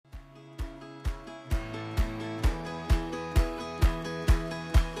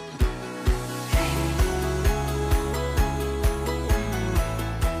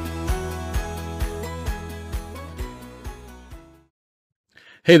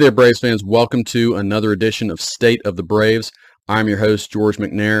Hey there, Braves fans. Welcome to another edition of State of the Braves. I'm your host, George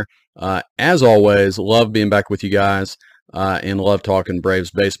McNair. As always, love being back with you guys and love talking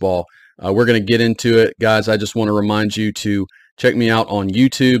Braves baseball. We're going to get into it. Guys, I just want to remind you to check me out on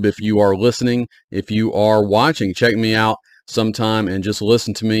YouTube if you are listening. If you are watching, check me out sometime and just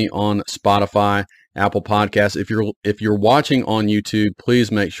listen to me on Spotify, Apple Podcasts. If you're watching on YouTube,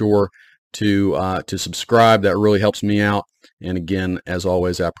 please make sure to subscribe. That really helps me out. And again, as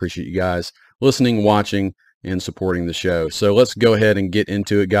always, I appreciate you guys listening, watching, and supporting the show. So let's go ahead and get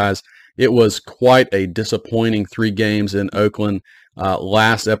into it, guys. It was quite a disappointing 3 games in Oakland.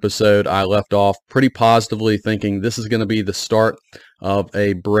 Last episode, I left off pretty positively, thinking this is going to be the start of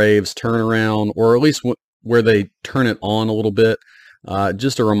a Braves turnaround, or at least where they turn it on a little bit.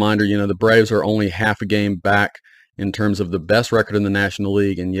 Just a reminder, the Braves are only half a game back in terms of the best record in the National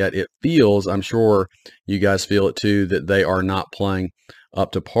League, and yet it feels, I'm sure you guys feel it too, that they are not playing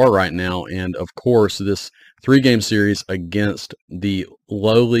up to par right now. And of course, this 3-game series against the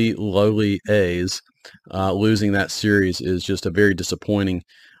lowly A's, losing that series is just a very disappointing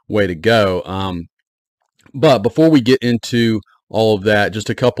way to go. But before we get into all of that,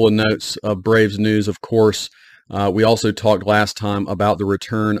 just a couple of notes of Braves news. Of course, we also talked last time about the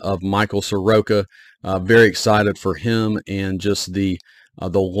return of Michael Soroka. Very excited for him and just the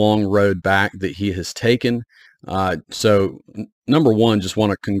long road back that he has taken. So number one, just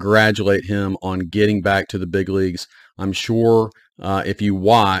want to congratulate him on getting back to the big leagues. I'm sure if you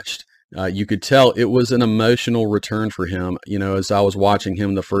watched, you could tell it was an emotional return for him. As I was watching him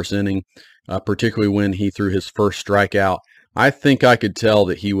in the first inning, particularly when he threw his first strikeout, I think I could tell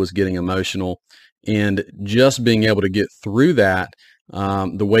that he was getting emotional. And just being able to get through that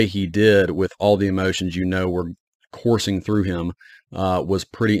the way he did, with all the emotions were coursing through him, was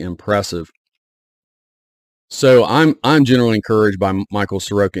pretty impressive. So I'm generally encouraged by Michael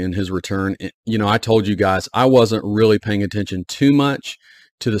Soroka in his return. I told you guys I wasn't really paying attention too much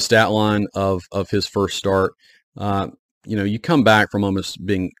to the stat line of his first start. You come back from almost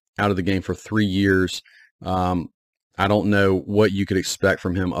being out of the game for 3 years. I don't know what you could expect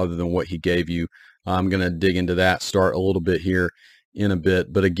from him other than what he gave you. I'm going to dig into that start a little bit here in a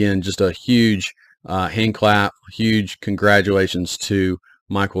bit. But again, just a huge hand clap, huge congratulations to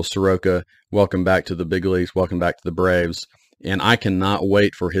Michael Soroka. Welcome back to the big leagues. Welcome back to the Braves. And I cannot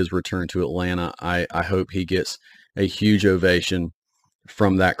wait for his return to Atlanta. I hope he gets a huge ovation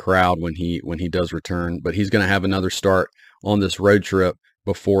from that crowd when he does return. But he's going to have another start on this road trip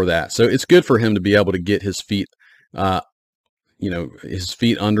before that. So it's good for him to be able to get his feet his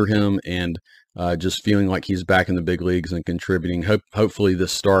feet under him and just feeling like he's back in the big leagues and contributing. Hopefully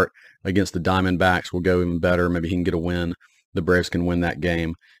this start against the Diamondbacks will go even better. Maybe he can get a win. The Braves can win that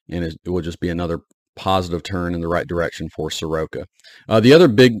game, and it will just be another positive turn in the right direction for Soroka. The other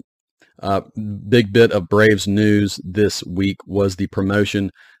big bit of Braves news this week was the promotion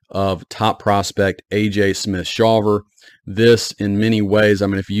of top prospect A.J. Smith-Shawver. This, in many ways,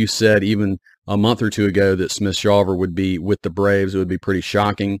 if you said even a month or two ago that Smith-Shawver would be with the Braves, it would be pretty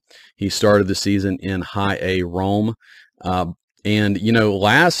shocking. He started the season in High A Rome.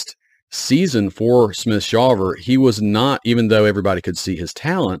 Last season for Smith-Shawver, he was not, even though everybody could see his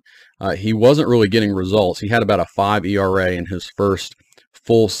talent, he wasn't really getting results. He had about a 5 ERA in his first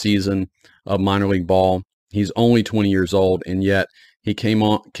full season of minor league ball. He's only 20 years old, and yet he came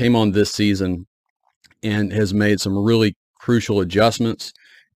on this season and has made some really crucial adjustments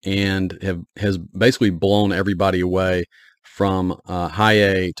and has basically blown everybody away from High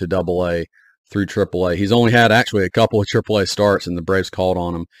A to Double A through Triple A. He's only had actually a couple of Triple A starts, and the Braves called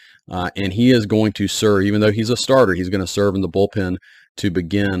on him. And he is going to serve, even though he's a starter, he's going to serve in the bullpen to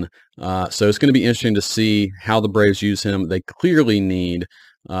begin. So it's going to be interesting to see how the Braves use him. They clearly need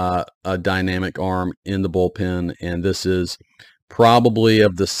a dynamic arm in the bullpen, and this is probably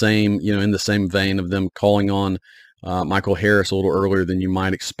of the same, in the same vein of them calling on Michael Harris a little earlier than you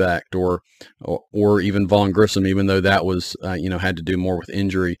might expect, or even Vaughn Grissom, even though that was, had to do more with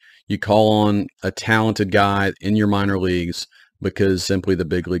injury. You call on a talented guy in your minor leagues because simply the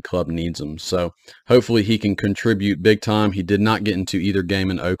big league club needs him. So hopefully he can contribute big time. He did not get into either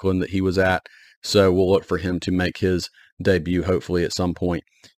game in Oakland that he was at, so we'll look for him to make his debut hopefully at some point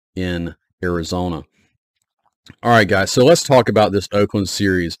in Arizona. All right, guys, so let's talk about this Oakland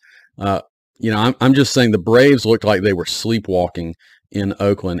series. I'm just saying the Braves looked like they were sleepwalking in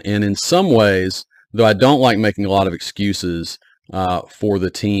Oakland. And in some ways, though I don't like making a lot of excuses for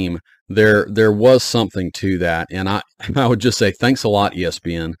the team, there was something to that. And I would just say thanks a lot,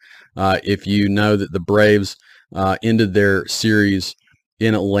 ESPN. If you know that the Braves ended their series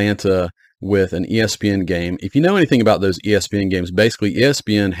in Atlanta with an ESPN game. If you know anything about those ESPN games, basically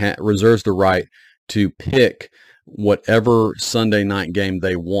ESPN reserves the right to pick whatever Sunday night game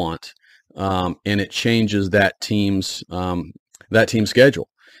they want, and it changes that team's schedule.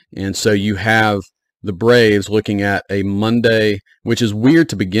 And so you have the Braves looking at a Monday, which is weird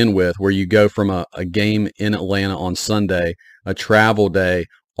to begin with, where you go from a game in Atlanta on Sunday, a travel day,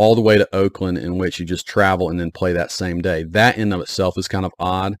 all the way to Oakland, in which you just travel and then play that same day. That in of itself is kind of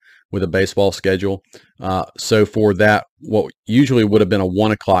odd with a baseball schedule. So for that, what usually would have been a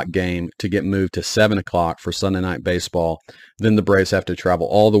 1 o'clock game to get moved to 7 o'clock for Sunday night baseball, then the Braves have to travel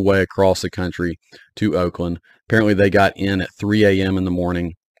all the way across the country to Oakland. Apparently they got in at 3 a.m. in the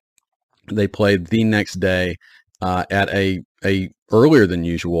morning. They played the next day at a earlier than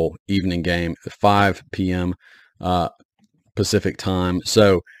usual evening game at 5 p.m. Pacific time.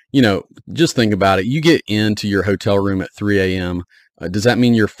 So, just think about it. You get into your hotel room at 3 a.m. Does that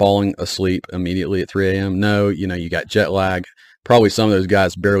mean you're falling asleep immediately at 3 a.m.? No, you got jet lag. Probably some of those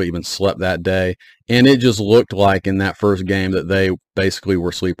guys barely even slept that day. And it just looked like in that first game that they basically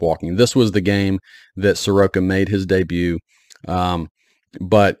were sleepwalking. This was the game that Soroka made his debut.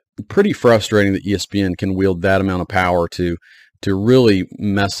 But pretty frustrating that ESPN can wield that amount of power to really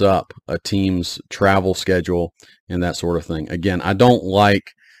mess up a team's travel schedule and that sort of thing. Again, I don't like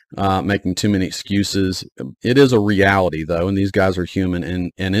making too many excuses. It is a reality, though, and these guys are human,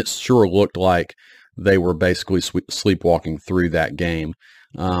 and it sure looked like they were basically sleepwalking through that game.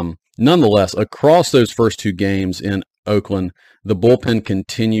 Nonetheless, across those first two games in Oakland, the bullpen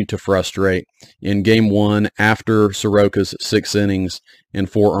continued to frustrate. In game one, after Soroka's 6 innings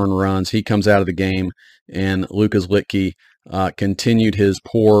and 4 earned runs, he comes out of the game, and Lucas Litke continued his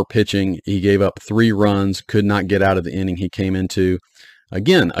poor pitching. He gave up 3 runs, could not get out of the inning he came into.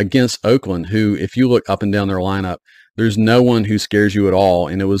 Again, against Oakland, who, if you look up and down their lineup, there's no one who scares you at all.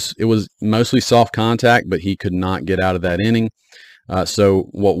 And it was mostly soft contact, but he could not get out of that inning. So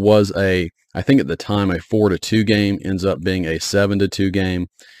what was I think at the time, a 4-2 game ends up being a 7-2 game.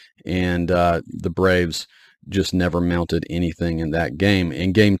 And the Braves just never mounted anything in that game.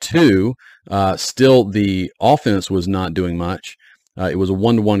 In game 2, still the offense was not doing much. It was a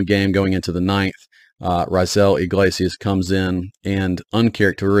 1-1 game going into the 9th. Raisel Iglesias comes in and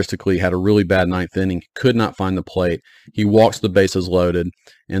uncharacteristically had a really bad 9th inning, could not find the plate. He walks the bases loaded,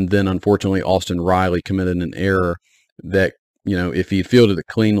 and then unfortunately Austin Riley committed an error that, if he fielded it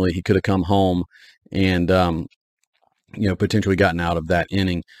cleanly, he could have come home and, potentially gotten out of that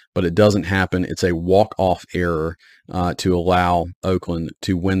inning, but it doesn't happen. It's a walk-off error to allow Oakland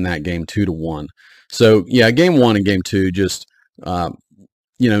to win that game 2-1. So, yeah, game 1 and game 2 just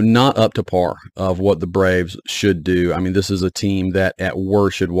not up to par of what the Braves should do. I mean, this is a team that at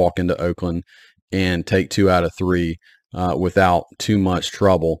worst should walk into Oakland and take 2 out of 3 without too much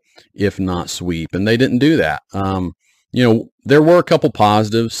trouble, if not sweep. And they didn't do that. There were a couple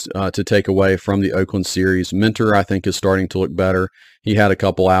positives to take away from the Oakland series. Minter, I think, is starting to look better. He had a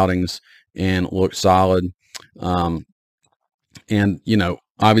couple outings and looked solid.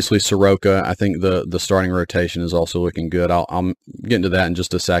 Obviously Soroka, I think the starting rotation is also looking good. I'll get into that in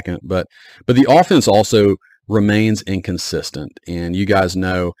just a second. But the offense also remains inconsistent. And you guys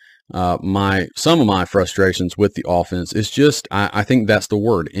know some of my frustrations with the offense is just, I think that's the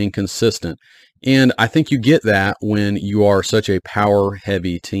word, inconsistent. And I think you get that when you are such a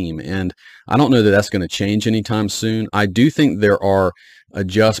power-heavy team. And I don't know that that's going to change anytime soon. I do think there are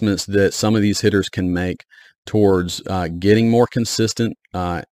adjustments that some of these hitters can make towards getting more consistent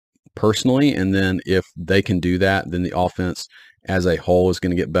personally. And then if they can do that, then the offense as a whole is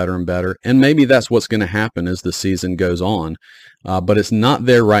going to get better and better. And maybe that's what's going to happen as the season goes on. But it's not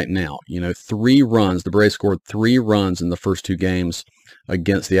there right now. 3 runs. The Braves scored 3 runs in the first 2 games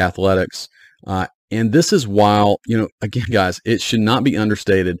against the Athletics. And this is while, again, guys, it should not be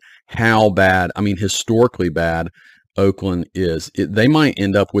understated how bad, historically bad Oakland is. They might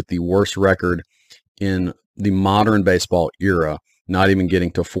end up with the worst record in the modern baseball era, not even getting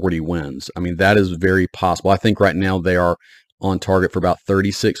to 40 wins. That is very possible. I think right now they are on target for about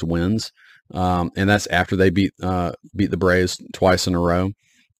 36 wins. And that's after they beat the Braves twice in a row.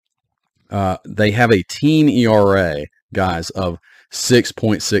 They have a team ERA, guys, of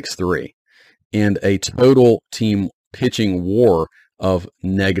 6.63 and a total team pitching WAR of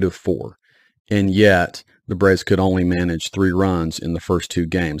 -4. And yet the Braves could only manage 3 runs in the first 2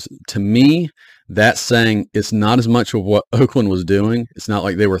 games. To me, that's saying it's not as much of what Oakland was doing. It's not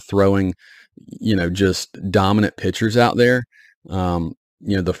like they were throwing, just dominant pitchers out there.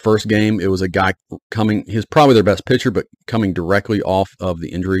 The first game, it was a guy coming, he's probably their best pitcher, but coming directly off of the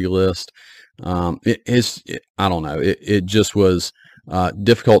injury list. I don't know. It just was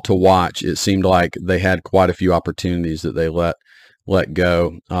difficult to watch. It seemed like they had quite a few opportunities that they let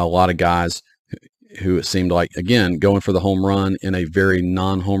go. A lot of guys who it seemed like, again, going for the home run in a very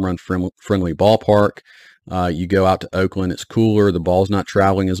non-home run friendly ballpark. You go out to Oakland, it's cooler, the ball's not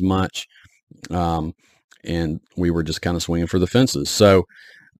traveling as much, and we were just kind of swinging for the fences. So,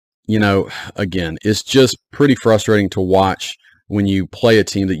 again, it's just pretty frustrating to watch when you play a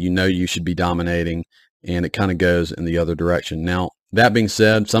team that you should be dominating, and it kind of goes in the other direction. Now, that being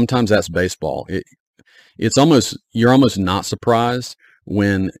said, sometimes that's baseball. You're almost not surprised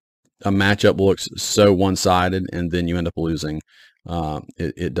when a matchup looks so one-sided and then you end up losing.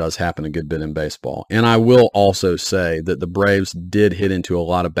 It does happen a good bit in baseball. And I will also say that the Braves did hit into a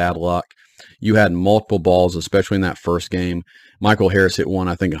lot of bad luck. You had multiple balls, especially in that first game. Michael Harris hit one,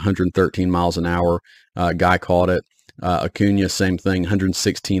 I think 113 miles an hour. Guy caught it. Acuna, same thing,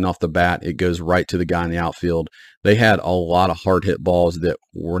 116 off the bat. It goes right to the guy in the outfield. They had a lot of hard hit balls that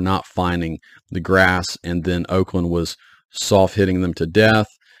were not finding the grass, and then Oakland was soft hitting them to death.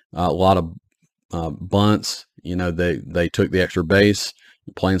 A lot of bunts. They took the extra base,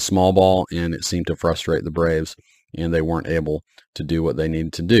 playing small ball, and it seemed to frustrate the Braves, and they weren't able to do what they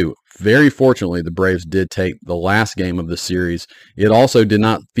needed to do. Very fortunately, the Braves did take the last game of the series. It also did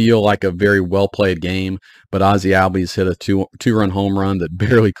not feel like a very well-played game, but Ozzie Albies hit a two-run home run that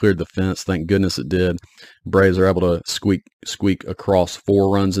barely cleared the fence. Thank goodness it did. Braves are able to squeak across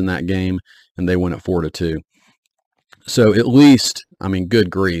 4 runs in that game, and they win at 4-2. So at least, good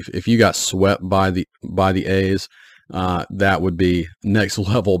grief, if you got swept by the A's, that would be next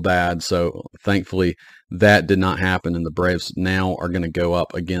level bad. So thankfully that did not happen, and the Braves now are going to go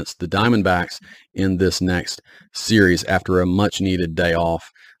up against the Diamondbacks in this next series after a much needed day off.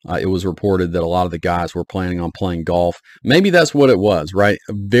 It was reported that a lot of the guys were planning on playing golf. Maybe that's what it was, right?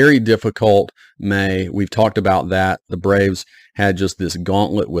 A very difficult May. We've talked about that. The Braves had just this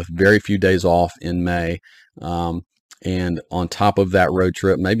gauntlet with very few days off in May. And on top of that road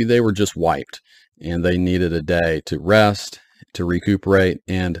trip, maybe they were just wiped and they needed a day to rest, to recuperate.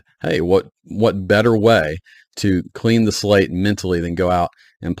 And hey, what better way to clean the slate mentally than go out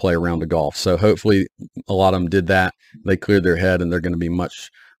and play a round of golf? So hopefully a lot of them did that. They cleared their head, and they're going to be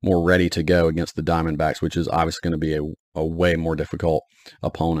much more ready to go against the Diamondbacks, which is obviously going to be a way more difficult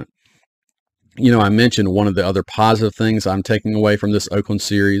opponent. I mentioned one of the other positive things I'm taking away from this Oakland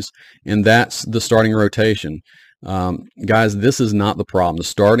series, and that's the starting rotation. Guys, this is not the problem. The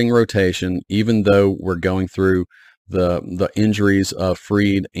starting rotation, even though we're going through the injuries of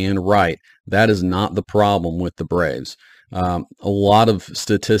Fried and Wright, that is not the problem with the Braves. A lot of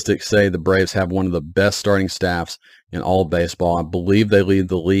statistics say the Braves have one of the best starting staffs in all of baseball. I believe they lead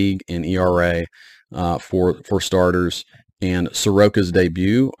the league in ERA for starters. And Soroka's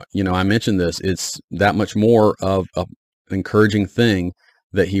debut, I mentioned this, it's that much more of an encouraging thing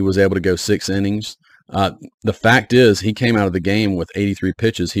that he was able to go 6 innings. The fact is, he came out of the game with 83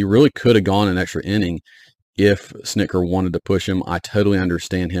 pitches. He really could have gone an extra inning if Snitker wanted to push him. I totally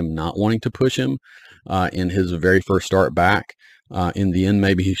understand him not wanting to push him in his very first start back. In the end,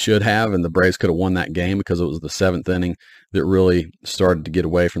 maybe he should have, and the Braves could have won that game because it was the 7th inning that really started to get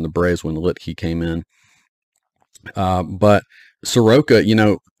away from the Braves when Litke came in. But Soroka,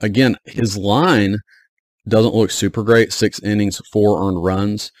 again, his line doesn't look super great. 6 innings, 4 earned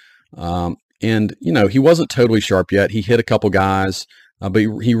runs. And, he wasn't totally sharp yet. He hit a couple guys, but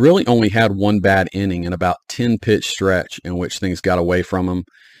he really only had one bad inning in about 10-pitch stretch in which things got away from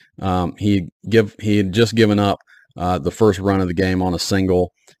him. He had just given up the first run of the game on a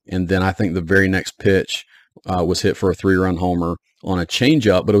single, and then I think the very next pitch was hit for a 3-run homer on a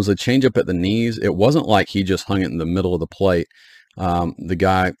changeup, but it was a changeup at the knees. It wasn't like he just hung it in the middle of the plate. The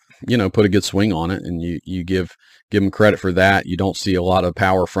guy, put a good swing on it, and you give him credit for that. You don't see a lot of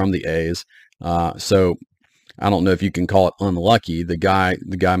power from the A's. So I don't know if you can call it unlucky. The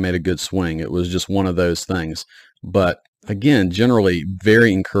guy made a good swing. It was just one of those things. But again, generally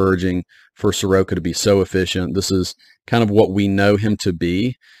very encouraging for Soroka to be so efficient. This is kind of what we know him to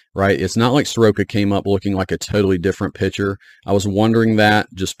be, right? It's not like Soroka came up looking like a totally different pitcher. I was wondering that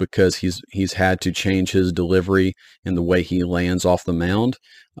just because he's had to change his delivery and the way he lands off the mound.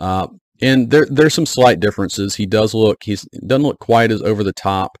 And there's some slight differences. He doesn't look quite as over the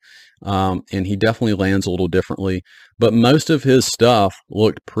top. And he definitely lands a little differently, but most of his stuff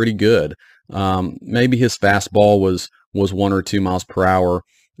looked pretty good. Maybe his fastball was 1 or 2 miles per hour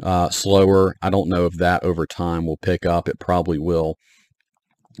slower. I don't know if that over time will pick up. It probably will.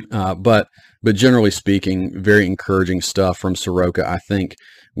 But generally speaking, very encouraging stuff from Soroka. I think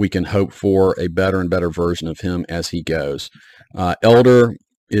we can hope for a better and better version of him as he goes. Elder,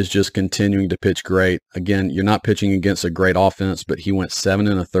 is just continuing to pitch great. Again, you're not pitching against a great offense, but he went 7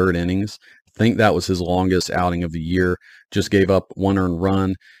 1/3 innings. I think that was his longest outing of the year. Just gave up 1 earned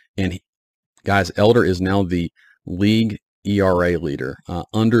run. And guys, Elder is now the league ERA leader,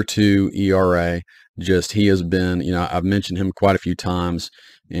 under 2 ERA. Just he has been, I've mentioned him quite a few times,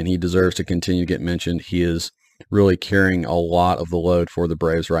 and he deserves to continue to get mentioned. He is really carrying a lot of the load for the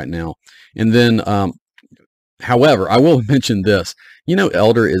Braves right now. And then, however, I will mention this.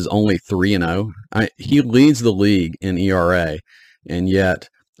 Elder is only 3-0. He leads the league in ERA, and yet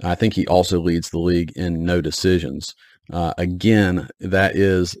I think he also leads the league in no decisions. Again, that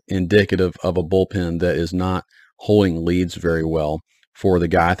is indicative of a bullpen that is not holding leads very well for the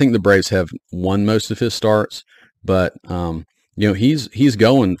guy. I think the Braves have won most of his starts, but he's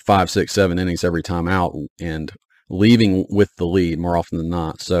going 5, 6, 7 innings every time out and leaving with the lead more often than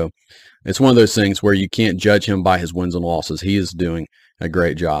not. So it's one of those things where you can't judge him by his wins and losses. He is doing a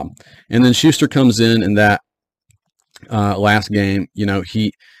great job. And then Schuster comes in that last game.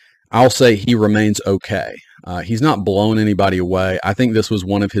 I'll say he remains okay. He's not blowing anybody away. I think this was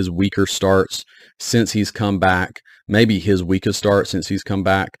one of his weaker starts since he's come back, maybe his weakest start since he's come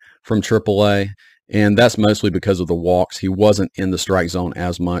back from AAA, and that's mostly because of the walks. He wasn't in the strike zone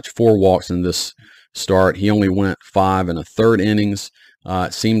as much. 4 walks in this start. He only went 5 1/3 innings.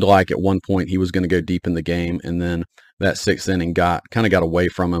 It seemed like at one point he was going to go deep in the game, and then that 6th inning got away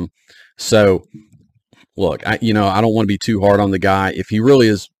from him. So, look, I don't want to be too hard on the guy. If he really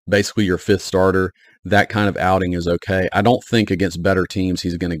is basically your 5th starter, that kind of outing is okay. I don't think against better teams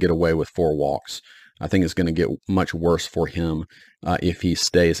he's going to get away with 4 walks. I think it's going to get much worse for him if he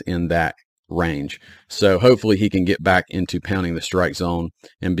stays in that range. So hopefully he can get back into pounding the strike zone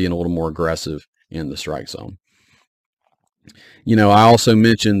and being a little more aggressive in the strike zone. I also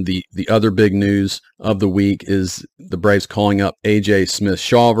mentioned the other big news of the week is the Braves calling up AJ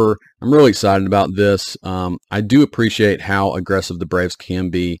Smith-Shawver. I'm really excited about this. I do appreciate how aggressive the Braves can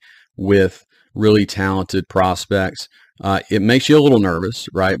be with really talented prospects. It makes you a little nervous,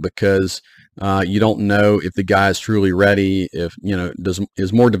 right? Because you don't know if the guy is truly ready, if,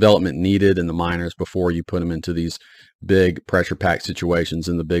 is more development needed in the minors before you put him into these big pressure-packed situations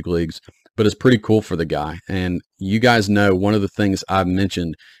in the big leagues. But it's pretty cool for the guy. And you guys know one of the things I've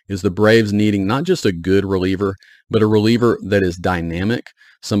mentioned is the Braves needing not just a good reliever, but a reliever that is dynamic,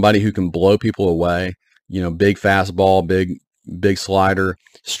 somebody who can blow people away, big fastball, big slider,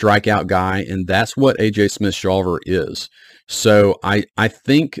 strikeout guy. And that's what AJ Smith-Shawver is. So I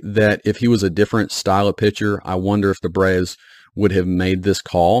think that if he was a different style of pitcher, I wonder if the Braves would have made this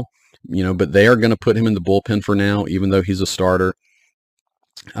call, but they are going to put him in the bullpen for now, even though he's a starter.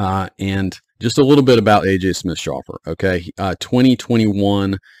 And just a little bit about AJ Smith-Shawver. Okay.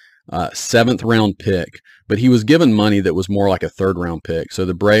 2021, 7th round pick, but he was given money that was more like a 3rd round pick. So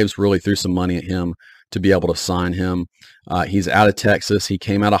the Braves really threw some money at him to be able to sign him. He's out of Texas. He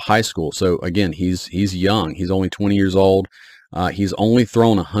came out of high school. So again, he's young. He's only 20 years old. He's only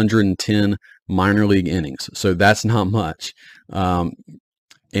thrown 110 minor league innings. So that's not much.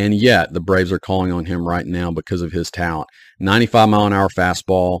 And yet the Braves are calling on him right now because of his talent. 95-mile-an-hour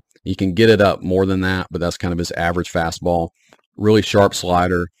fastball. He can get it up more than that, but that's kind of his average fastball. Really sharp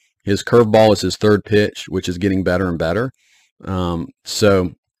slider. His curveball is his 3rd pitch, which is getting better and better.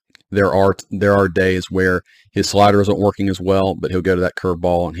 So there are days where his slider isn't working as well, but he'll go to that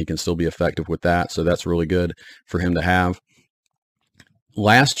curveball and he can still be effective with that. So that's really good for him to have.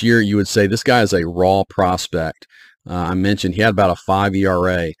 Last year, you would say this guy is a raw prospect. I mentioned he had about a 5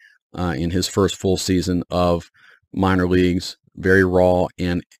 ERA in his first full season of minor leagues, very raw.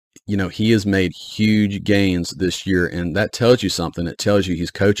 And, he has made huge gains this year, and that tells you something. It tells you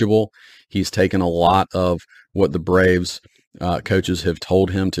he's coachable. He's taken a lot of what the Braves coaches have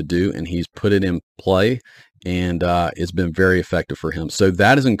told him to do, and he's put it in play, and it's been very effective for him. So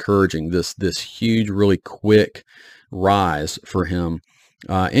that is encouraging, this huge, really quick rise for him.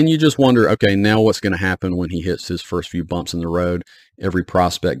 And you just wonder, okay, now what's going to happen when he hits his first few bumps in the road? Every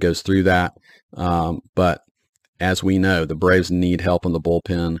prospect goes through that. But as we know, the Braves need help in the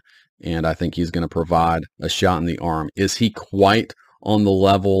bullpen, and I think he's going to provide a shot in the arm. Is he quite on the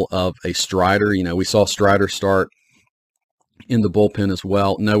level of a Strider? We saw Strider start in the bullpen as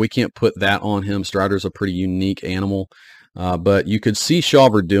well. No, we can't put that on him. Strider's a pretty unique animal. But you could see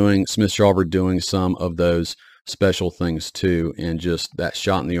Smith-Shawver doing some of those special things too, and just that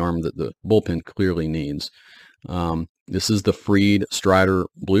shot in the arm that the bullpen clearly needs. This is the Fried Strider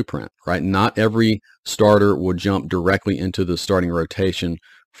blueprint, right? Not every starter will jump directly into the starting rotation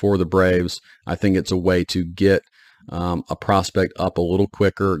for the Braves. I think it's a way to get a prospect up a little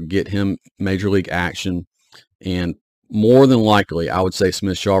quicker, get him major league action, and more than likely, I would say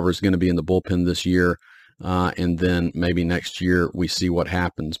Smith-Shawver is going to be in the bullpen this year, and then maybe next year we see what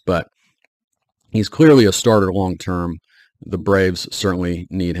happens. But he's clearly a starter long term. The Braves certainly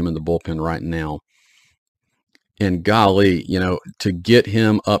need him in the bullpen right now. And golly, to get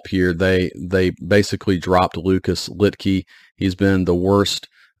him up here, they basically dropped Lucas Litke. He's been the worst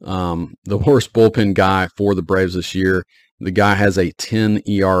bullpen guy for the Braves this year. The guy has a 10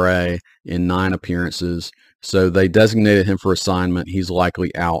 ERA in 9 appearances. So they designated him for assignment. He's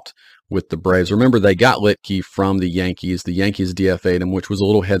likely out with the Braves. Remember, they got Litke from the Yankees. The Yankees DFA'd him, which was a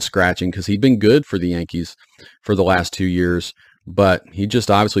little head-scratching because he'd been good for the Yankees for the last 2 years. But he just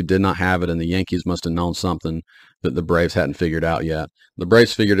obviously did not have it, and the Yankees must have known something that the Braves hadn't figured out yet. The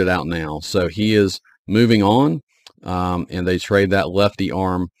Braves figured it out now. So he is moving on, and they trade that lefty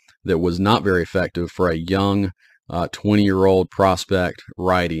arm that was not very effective for a young 20-year-old prospect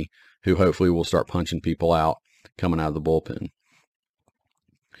righty who hopefully will start punching people out coming out of the bullpen.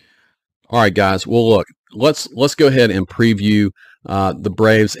 All right, guys. Well, look, let's go ahead and preview the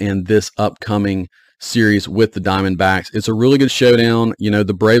Braves and this upcoming series with the Diamondbacks. It's a really good showdown.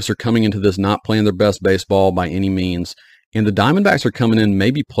 The Braves are coming into this not playing their best baseball by any means, and the Diamondbacks are coming in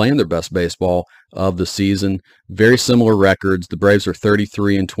maybe playing their best baseball of the season. Very similar records. The Braves are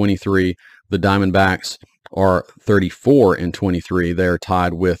 33-23. The Diamondbacks are 34-23. They are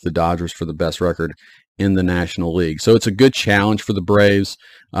tied with the Dodgers for the best record in the National League. So it's a good challenge for the Braves.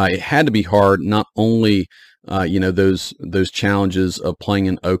 It had to be hard, not only those challenges of playing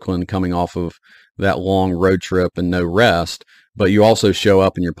in Oakland, coming off of that long road trip and no rest, but you also show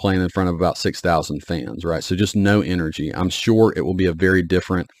up and you're playing in front of about 6,000 fans, right? So just no energy. I'm sure it will be a very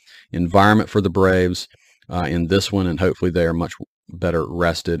different environment for the Braves in this one, and hopefully they are much better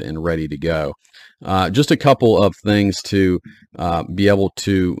rested and ready to go. Just a couple of things to be able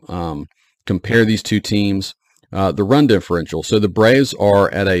to compare these two teams. The run differential. So the Braves are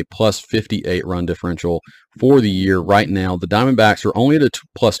at a plus 58 run differential for the year right now. The Diamondbacks are only at a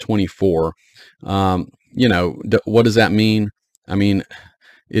plus 24. What does that mean? I mean,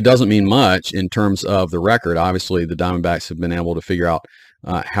 it doesn't mean much in terms of the record. Obviously, the Diamondbacks have been able to figure out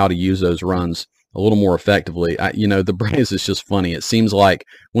how to use those runs a little more effectively. The Braves is just funny. It seems like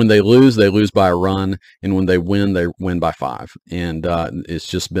when they lose by a run, and when they win by 5. And it's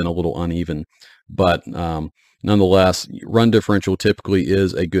just been a little uneven. But nonetheless, run differential typically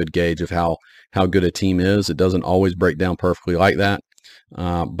is a good gauge of how good a team is. It doesn't always break down perfectly like that.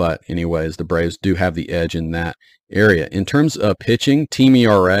 But anyways, the Braves do have the edge in that area. In terms of pitching, team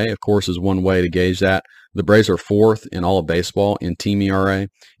ERA, of course, is one way to gauge that. The Braves are 4th in all of baseball in team ERA,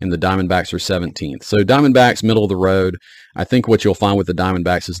 and the Diamondbacks are 17th. So Diamondbacks, middle of the road. I think what you'll find with the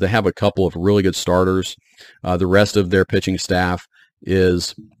Diamondbacks is they have a couple of really good starters. The rest of their pitching staff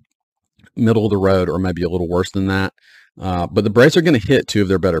is middle of the road or maybe a little worse than that. But the Braves are going to hit 2 of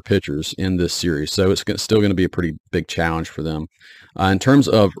their better pitchers in this series, so it's still going to be a pretty big challenge for them. In terms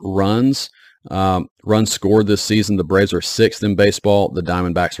of runs scored this season, the Braves are 6th in baseball. The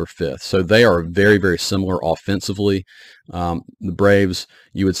Diamondbacks are 5th. So they are very, very similar offensively. The Braves,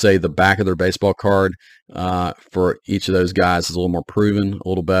 you would say the back of their baseball card for each of those guys is a little more proven, a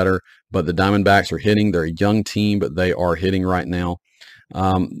little better. But the Diamondbacks are hitting. They're a young team, but they are hitting right now.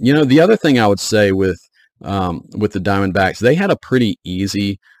 The other thing I would say with the Diamondbacks, they had a pretty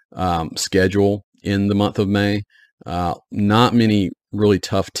easy schedule in the month of May. Not many really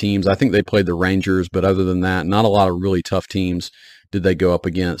tough teams. I think they played the Rangers, but other than that, not a lot of really tough teams did they go up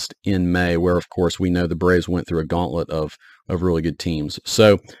against in May, where, of course, we know the Braves went through a gauntlet of really good teams.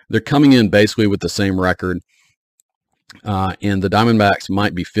 So they're coming in basically with the same record. And the Diamondbacks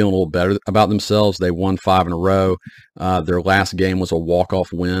might be feeling a little better about themselves. They won 5 in a row. Their last game was a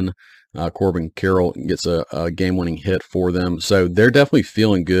walk-off win. Corbin Carroll gets a game-winning hit for them. So they're definitely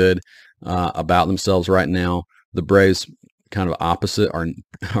feeling good about themselves right now. The Braves, kind of opposite,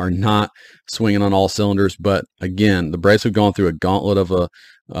 are not swinging on all cylinders. But again, the Braves have gone through a gauntlet of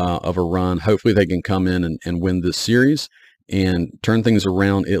a run. Hopefully they can come in and win this series and turn things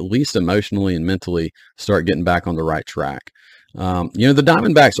around, at least emotionally and mentally, start getting back on the right track. The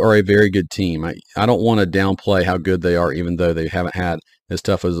Diamondbacks are a very good team. I don't want to downplay how good they are, even though they haven't had as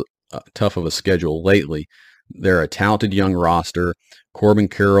tough of a schedule lately. They're a talented young roster. Corbin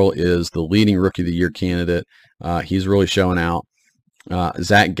Carroll is the leading Rookie of the Year candidate. He's really showing out.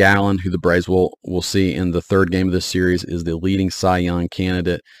 Zach Gallen, who the Braves will see in the 3rd game of this series, is the leading Cy Young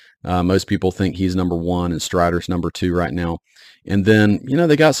candidate. Most people think he's number 1 and Strider's number 2 right now. And then,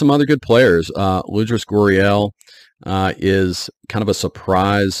 they got some other good players. Ludris Gurriel is kind of a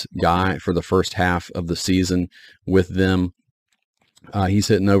surprise guy for the first half of the season with them. He's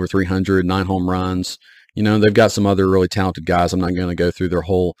hitting over 300, 9 home runs. they've got some other really talented guys. I'm not going to go through their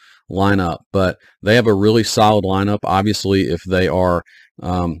whole lineup, but they have a really solid lineup. Obviously, if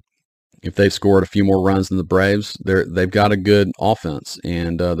they've scored a few more runs than the Braves, they've got a good offense,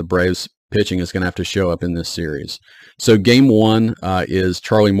 and the Braves pitching is going to have to show up in this series. So game one is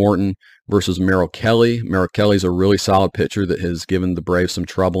Charlie Morton versus Merrill Kelly. Merrill Kelly's a really solid pitcher that has given the Braves some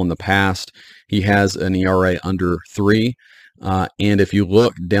trouble in the past. He has an ERA under 3. And if you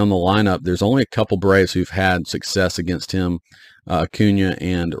look down the lineup, there's only a couple Braves who've had success against him. Acuna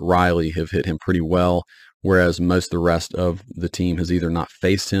and Riley have hit him pretty well, whereas most of the rest of the team has either not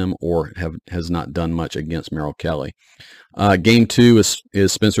faced him or has not done much against Merrill Kelly. Game two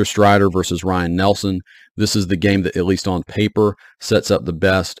is Spencer Strider versus Ryan Nelson. This is the game that, at least on paper, sets up the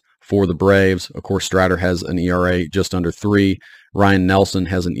best for the Braves. Of course, Strider has an ERA just under 3. Ryan Nelson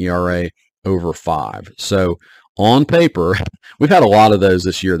has an ERA over 5. So on paper, we've had a lot of those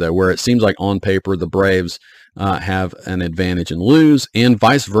this year, though, where it seems like on paper the Braves have an advantage and lose, and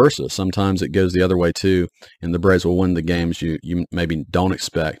vice versa. Sometimes it goes the other way, too, and the Braves will win the games you maybe don't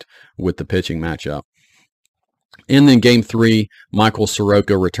expect with the pitching matchup. And then game 3, Michael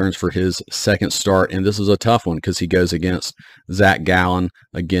Soroka returns for his second start, and this is a tough one because he goes against Zach Gallen,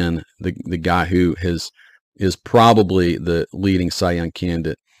 again, the guy who is probably the leading Cy Young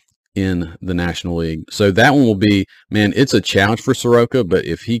candidate in the National League. So that one will be, man, it's a challenge for Soroka, but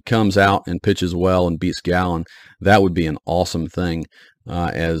if he comes out and pitches well and beats Gallen, that would be an awesome thing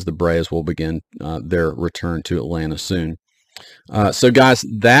as the Braves will begin their return to Atlanta soon. So guys,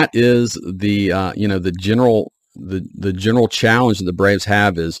 that is the the general challenge that the Braves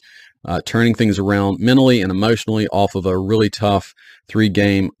have is turning things around mentally and emotionally off of a really tough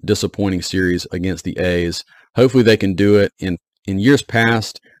 3-game disappointing series against the A's. Hopefully they can do it. In years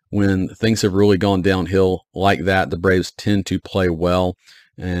past, when things have really gone downhill like that, the Braves tend to play well,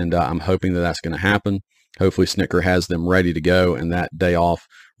 and I'm hoping that that's going to happen. Hopefully Snicker has them ready to go, and that day off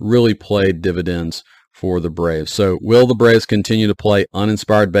really played dividends for the Braves. So will the Braves continue to play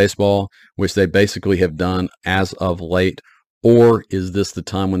uninspired baseball, which they basically have done as of late, or is this the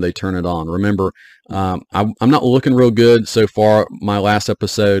time when they turn it on? Remember, I'm not looking real good so far. My last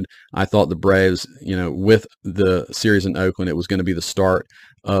episode, I thought the Braves, with the series in Oakland, it was going to be the start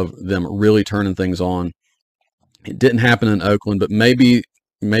of them really turning things on. It didn't happen in Oakland, but maybe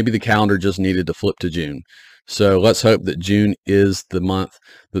the calendar just needed to flip to June. So let's hope that June is the month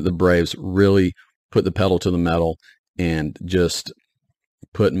that the Braves really put the pedal to the metal and just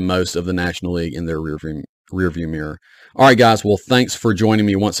put most of the National League in their rearview mirror. All right, guys. Well, thanks for joining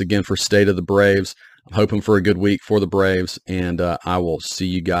me once again for State of the Braves. I'm hoping for a good week for the Braves, and I will see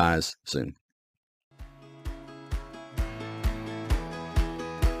you guys soon.